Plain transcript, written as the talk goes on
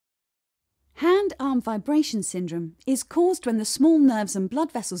Hand-arm vibration syndrome is caused when the small nerves and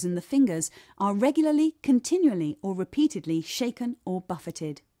blood vessels in the fingers are regularly, continually or repeatedly shaken or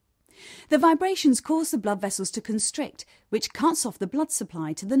buffeted. The vibrations cause the blood vessels to constrict, which cuts off the blood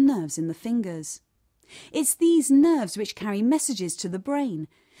supply to the nerves in the fingers. It's these nerves which carry messages to the brain.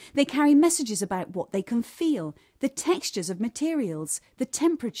 They carry messages about what they can feel, the textures of materials, the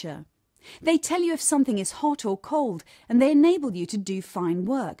temperature. They tell you if something is hot or cold, and they enable you to do fine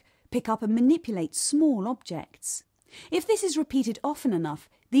work, pick up and manipulate small objects. If this is repeated often enough,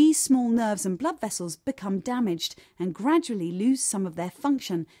 these small nerves and blood vessels become damaged and gradually lose some of their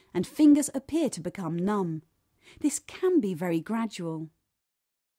function, and fingers appear to become numb. This can be very gradual.